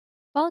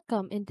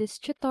Welcome. In this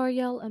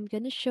tutorial, I'm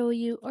going to show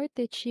you or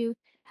teach you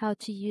how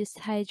to use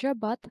Hydra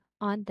Bot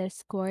on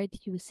Discord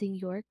using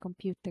your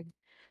computer.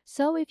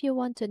 So if you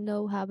want to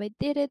know how I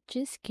did it,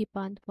 just keep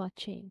on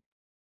watching.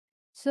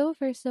 So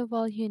first of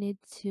all, you need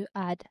to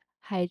add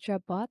Hydra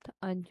Bot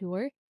on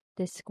your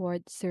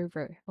Discord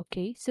server.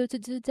 Okay, so to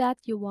do that,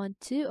 you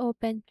want to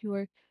open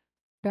your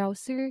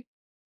browser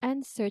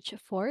and search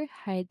for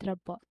Hydra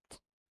Bot.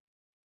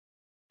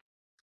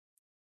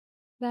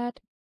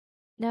 That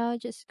now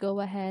just go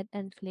ahead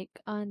and click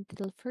on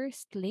the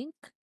first link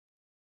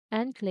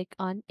and click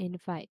on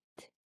invite.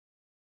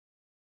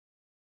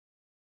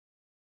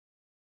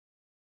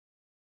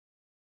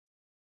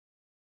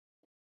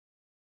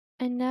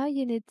 And now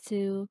you need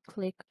to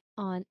click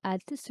on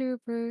add to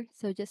server.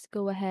 So just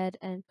go ahead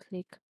and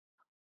click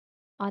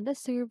on the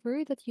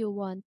server that you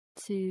want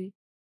to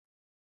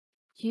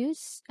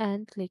use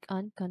and click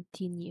on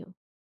continue.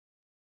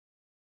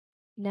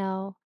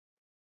 Now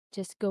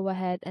just go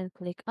ahead and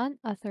click on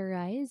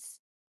authorize.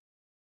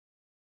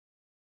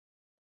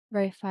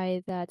 Verify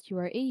that you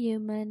are a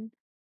human.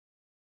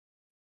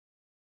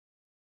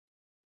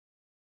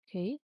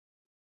 Okay.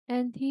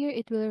 And here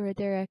it will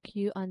redirect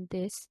you on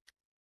this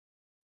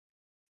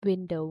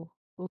window.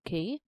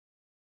 Okay.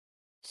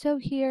 So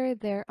here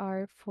there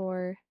are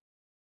four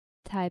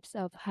types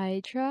of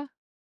Hydra,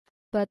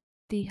 but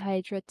the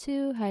Hydra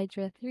 2,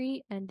 Hydra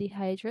 3, and the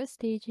Hydra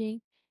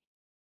staging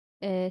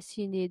is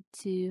you need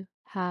to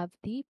have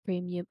the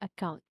premium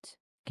account.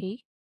 Okay.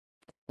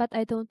 But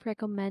I don't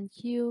recommend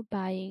you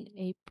buying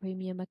a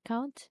premium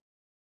account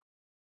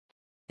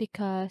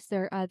because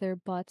there are other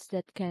bots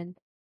that can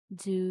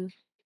do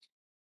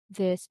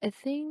these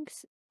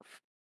things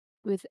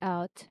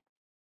without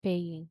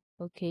paying.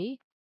 Okay.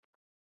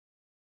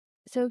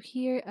 So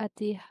here at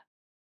the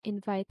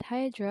invite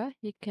Hydra,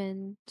 you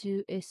can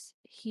do is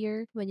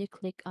here when you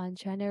click on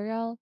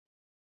general.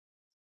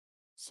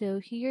 So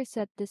here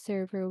set the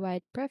server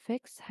wide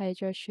prefix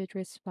Hydra should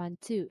respond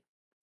to.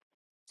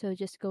 So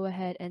just go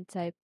ahead and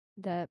type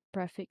the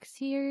prefix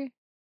here.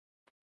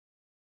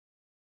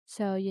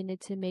 So you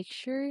need to make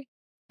sure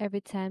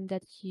every time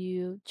that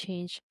you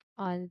change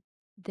on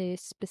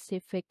this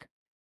specific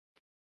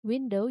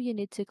window, you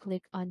need to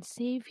click on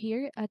save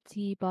here at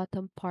the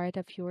bottom part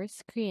of your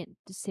screen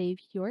to save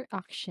your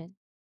action.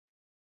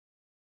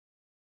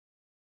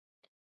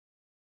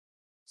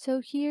 So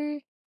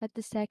here at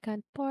the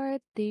second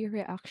part, the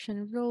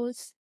reaction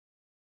rows.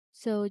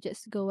 So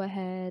just go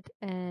ahead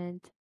and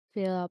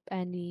fill up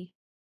any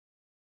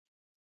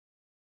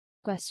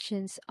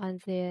questions on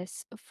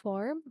this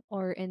form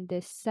or in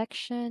this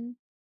section.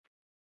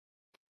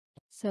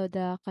 So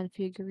the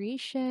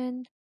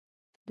configuration,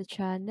 the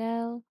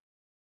channel,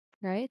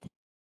 right?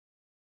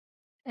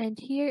 And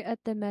here at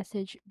the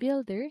message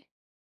builder,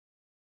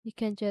 you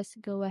can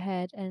just go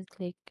ahead and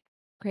click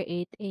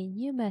create a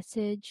new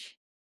message.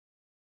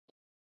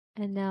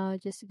 And now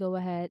just go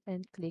ahead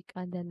and click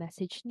on the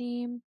message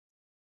name,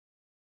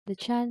 the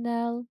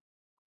channel,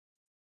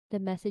 the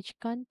message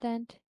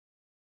content.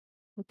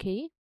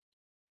 Okay.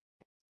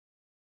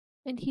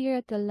 And here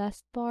at the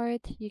last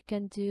part, you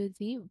can do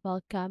the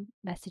welcome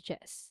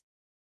messages.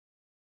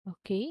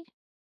 Okay.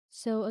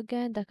 So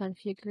again, the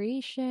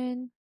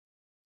configuration,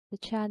 the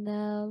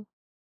channel,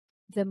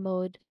 the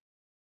mode,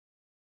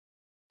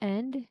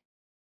 and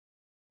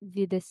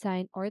the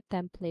design or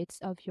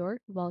templates of your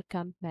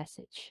welcome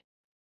message.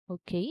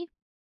 Okay.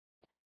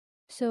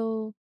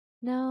 So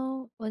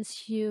now,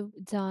 once you've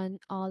done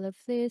all of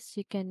this,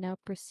 you can now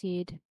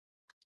proceed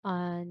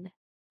on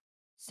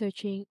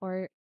searching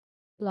or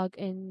log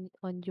in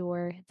on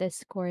your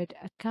Discord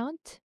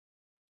account.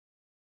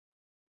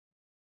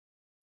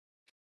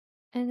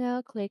 And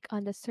now click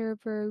on the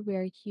server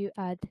where you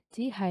add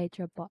the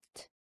Hydra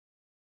bot.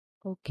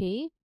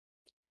 Okay.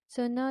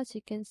 So now as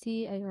you can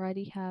see, I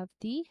already have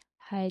the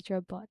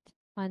Hydra bot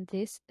on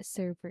this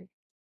server.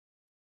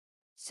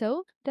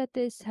 So that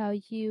is how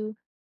you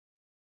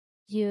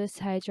use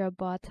Hydra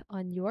Bot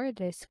on your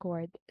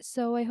Discord.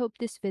 So I hope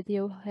this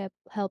video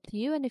helped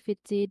you, and if it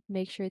did,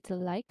 make sure to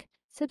like,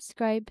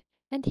 subscribe,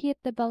 and hit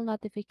the bell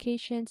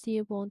notification so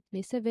you won't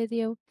miss a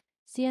video.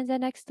 See you in the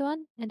next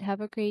one, and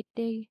have a great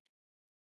day.